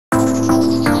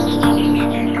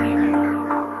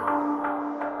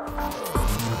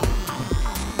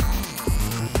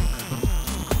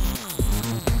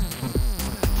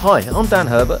Hi, I'm Dan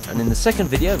Herbert, and in the second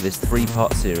video of this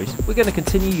three-part series, we're going to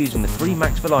continue using the three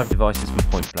Max for Live devices from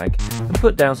Point Blank and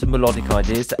put down some melodic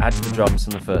ideas to add to the drums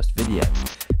from the first video.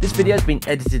 This video has been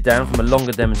edited down from a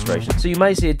longer demonstration, so you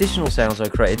may see additional sounds I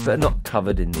created but are not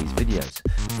covered in these videos.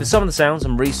 For some of the sounds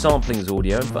I'm resampling as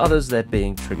audio, and for others they're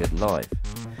being triggered live.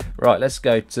 Right, let's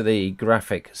go to the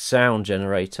graphic sound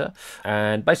generator,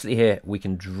 and basically here we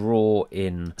can draw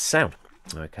in sound.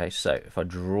 Okay, so if I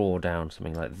draw down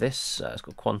something like this, it's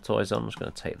got quantize on, I'm just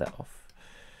going to take that off.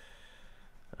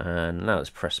 And now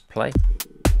let's press play.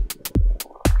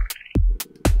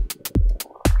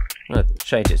 I'm going to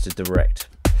change it to direct.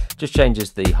 Just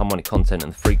changes the harmonic content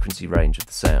and the frequency range of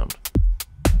the sound.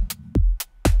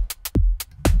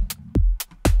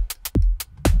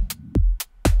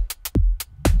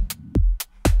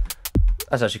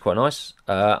 That's actually quite nice.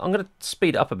 I'm going to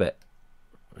speed it up a bit.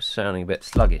 It's sounding a bit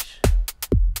sluggish.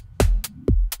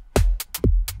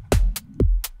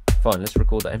 Fine, let's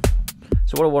record that in.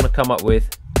 So what I want to come up with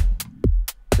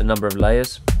is a number of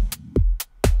layers.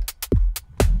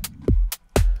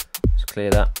 Let's clear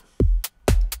that.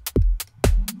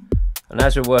 And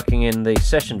as we're working in the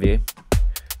session view,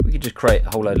 we can just create a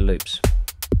whole load of loops.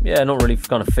 Yeah, not really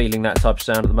kind of feeling that type of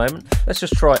sound at the moment. Let's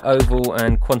just try oval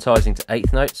and quantizing to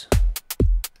eighth notes.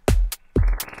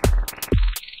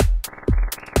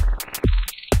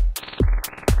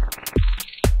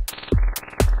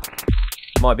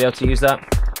 Might be able to use that.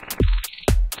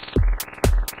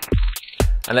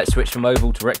 And let's switch from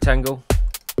oval to rectangle.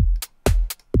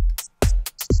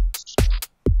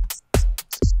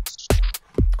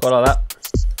 Quite like that.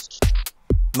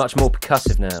 Much more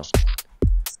percussive now.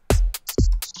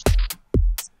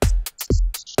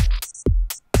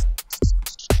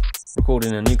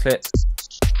 Recording a new clip.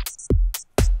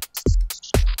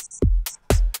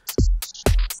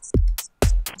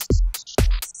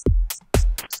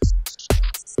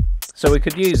 So we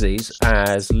could use these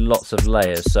as lots of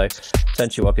layers, so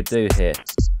potentially what I could do here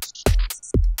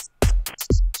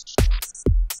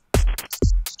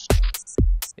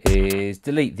is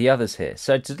delete the others here.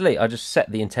 So to delete, I just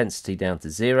set the intensity down to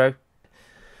 0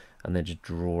 and then just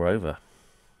draw over.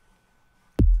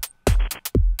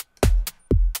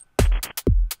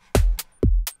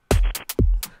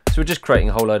 So we're just creating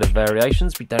a whole load of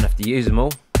variations, we don't have to use them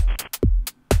all.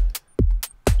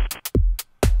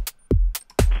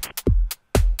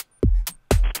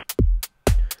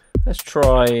 Let's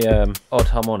try odd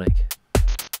harmonic.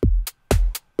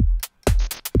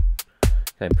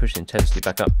 Okay, push the intensity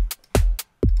back up.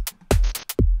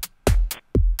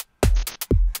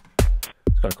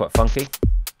 It's kind of quite funky.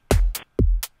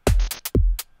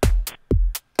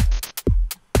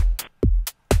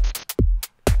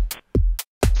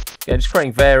 Okay, just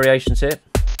creating variations here.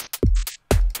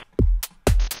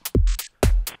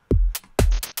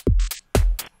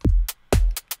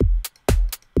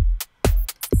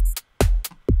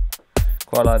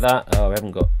 Quite like that. Oh, we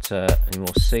haven't got any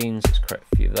more scenes. Let's create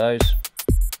a few of those.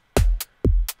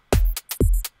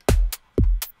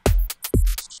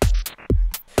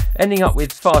 Ending up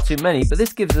with far too many, but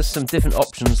this gives us some different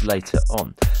options later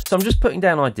on. So I'm just putting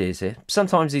down ideas here.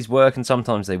 Sometimes these work and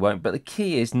sometimes they won't, but the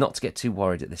key is not to get too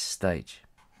worried at this stage.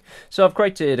 So I've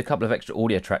created a couple of extra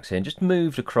audio tracks here and just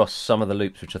moved across some of the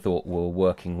loops which I thought were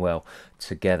working well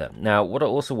together. Now, what I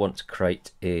also want to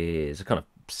create is a kind of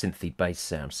synthy bass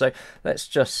sound. So let's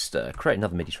just create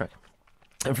another MIDI track.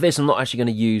 And for this, I'm not actually going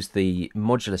to use the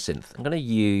modular synth. I'm going to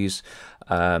use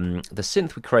the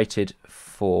synth we created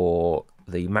for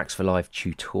the Max for Live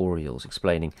tutorials,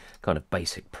 explaining kind of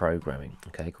basic programming.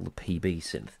 Okay, called the PB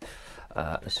synth.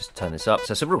 Let's just turn this up.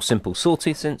 So it's a real simple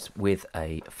sawtooth synth with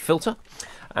a filter.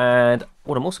 And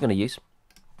what I'm also going to use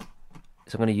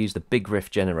is I'm going to use the big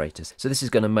riff generators. So this is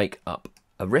going to make up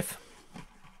a riff.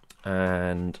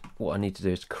 And what I need to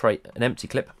do is create an empty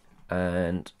clip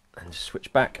and just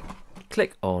switch back,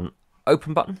 click on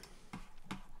open button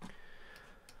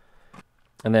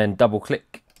and then double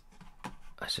click.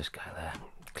 Let's just go there,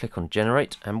 click on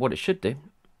generate, and what it should do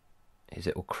is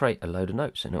it will create a load of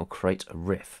notes and it will create a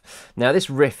riff. Now this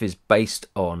riff is based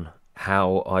on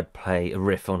how I'd play a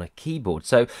riff on a keyboard,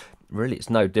 so really it's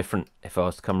no different if I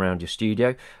was to come around your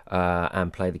studio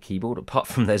and play the keyboard. Apart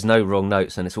from there's no wrong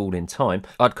notes and it's all in time,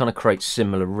 I'd kind of create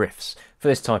similar riffs for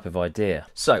this type of idea.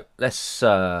 So let's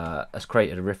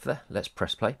create a riff there. Let's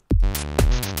press play.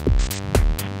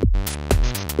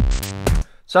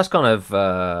 So that's kind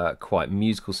of quite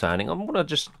musical sounding. I'm gonna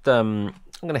just I'm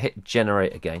gonna hit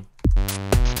generate again.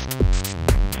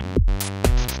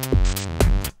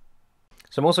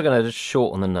 So I'm also going to just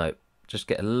shorten the note, just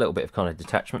get a little bit of kind of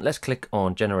detachment. Let's click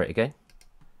on generate again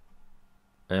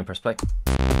and press play.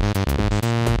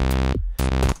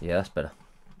 Yeah, that's better.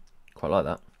 Quite like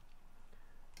that.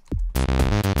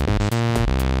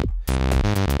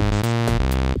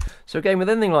 So again, with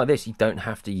anything like this, you don't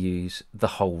have to use the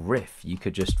whole riff. You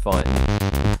could just find,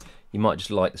 you might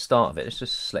just like the start of it. Let's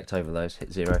just select over those,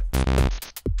 hit 0.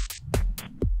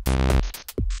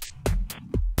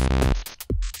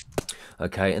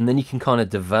 Okay, and then you can kind of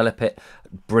develop it,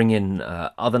 bring in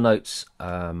other notes,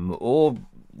 or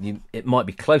it might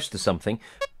be close to something,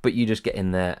 but you just get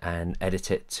in there and edit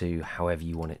it to however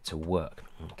you want it to work.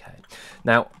 Okay,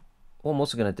 now what I'm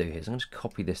also going to do here is I'm going to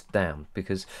copy this down,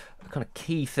 because the kind of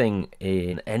key thing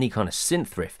in any kind of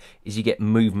synth riff is you get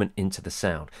movement into the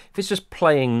sound. If it's just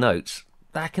playing notes,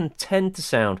 that can tend to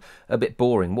sound a bit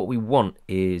boring. What we want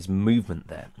is movement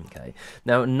there. Okay.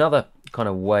 Now another kind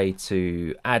of way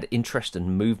to add interest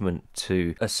and movement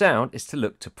to a sound is to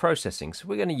look to processing. So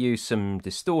we're going to use some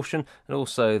distortion and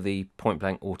also the point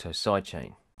blank auto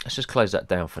sidechain. Let's just close that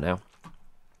down for now.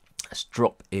 Let's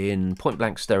drop in point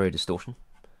blank stereo distortion.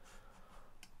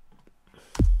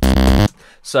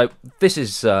 So this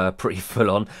is pretty full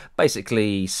on,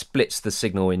 basically splits the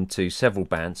signal into several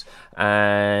bands,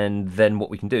 and then what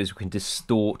we can do is we can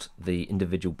distort the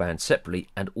individual bands separately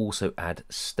and also add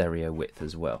stereo width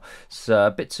as well. It's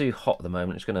a bit too hot at the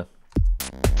moment. I'm just going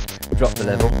to drop the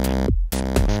level.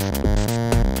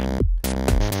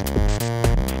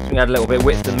 So we can add a little bit of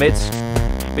width to the mids,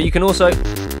 but you can also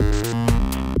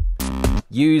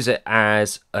use it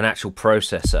as an actual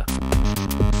processor.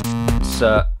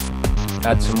 So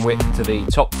add some width to the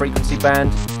top frequency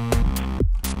band.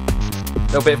 A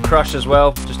little bit of crush as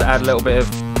well, just to add a little bit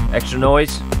of extra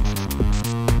noise.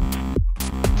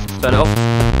 Turn it off.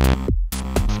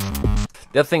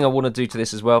 The other thing I want to do to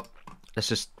this as well, let's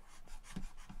just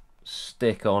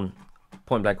stick on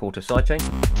point blank auto sidechain.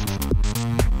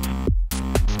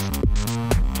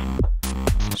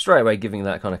 Straight away giving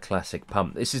that kind of classic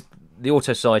pump. This is the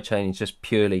auto sidechain is just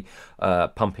purely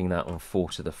pumping that on 4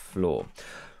 to the floor.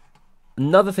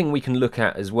 Another thing we can look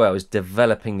at as well is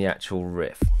developing the actual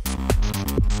riff.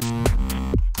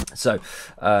 So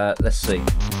let's see.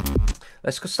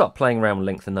 Let's start playing around with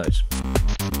length of notes.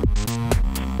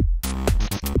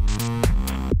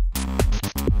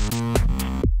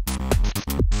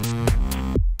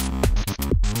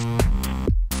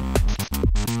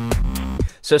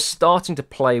 So starting to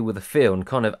play with the feel and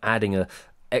kind of adding a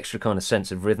extra kind of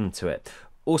sense of rhythm to it.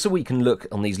 Also, we can look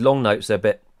on these long notes, they're a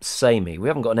bit samey. We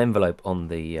haven't got an envelope on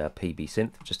the PB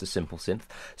synth, just a simple synth.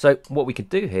 So what we could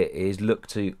do here is look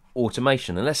to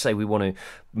automation, and let's say we want to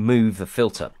move the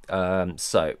filter.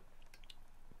 So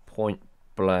point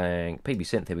blank PB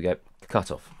synth, here we go,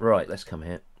 cut off. Right, let's come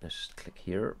here, let's just click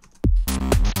here.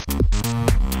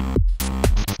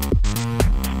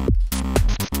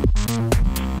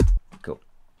 Cool,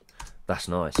 that's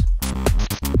nice.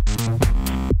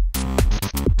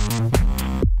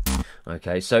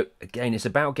 Okay, so again, it's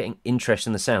about getting interest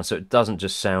in the sound, so it doesn't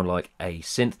just sound like a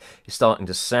synth, it's starting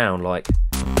to sound like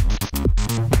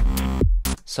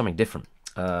something different,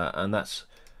 and that's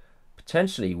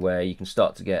potentially where you can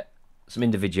start to get some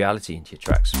individuality into your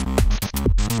tracks.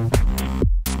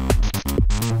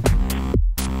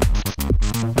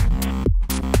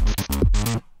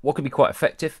 What could be quite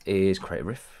effective is create a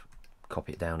riff,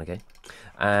 copy it down again,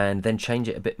 and then change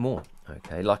it a bit more.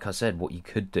 Okay, like I said, what you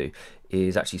could do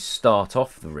is actually start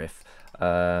off the riff.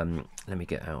 Let me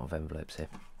get out of envelopes here.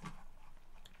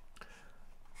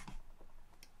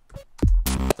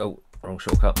 Oh, wrong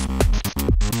shortcut.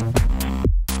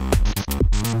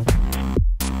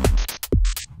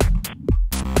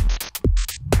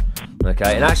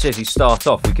 Okay, and actually as you start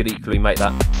off, we could equally make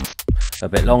that a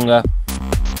bit longer.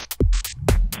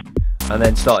 And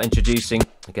then start introducing,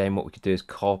 again, what we could do is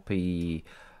copy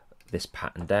this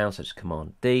pattern down, so just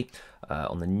Command D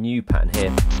on the new pattern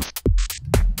here.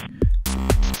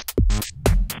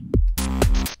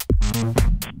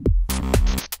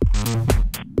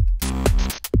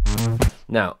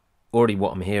 Now, already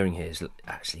what I'm hearing here is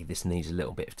actually this needs a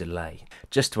little bit of delay,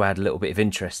 just to add a little bit of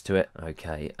interest to it.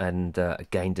 Okay, and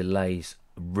again, delays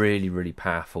really, really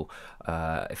powerful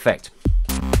effect.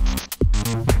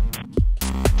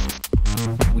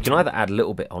 We can either add a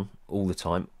little bit on all the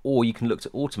time, or you can look to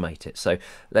automate it. So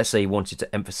let's say you wanted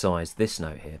to emphasize this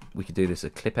note here. We could do this as a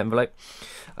clip envelope.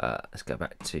 Let's go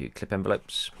back to clip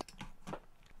envelopes.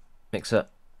 Mixer.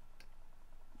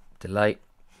 Delay.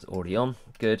 It's already on.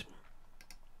 Good.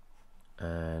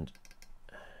 And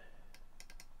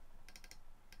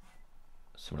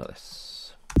something like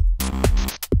this.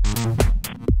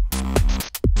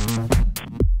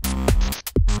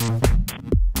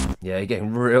 Yeah, you're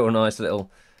getting real nice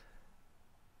little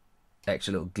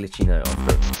extra little glitchy note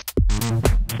after it.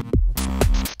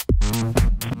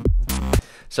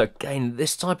 So again,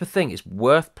 this type of thing is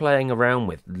worth playing around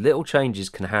with. Little changes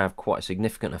can have quite a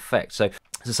significant effect. So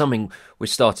something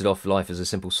which started off life as a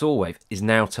simple saw wave is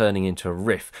now turning into a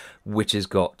riff which has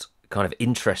got kind of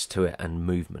interest to it and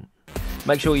movement.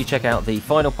 Make sure you check out the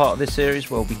final part of this series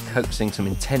where we'll be coaxing some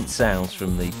intense sounds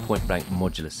from the point blank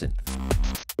modular synth.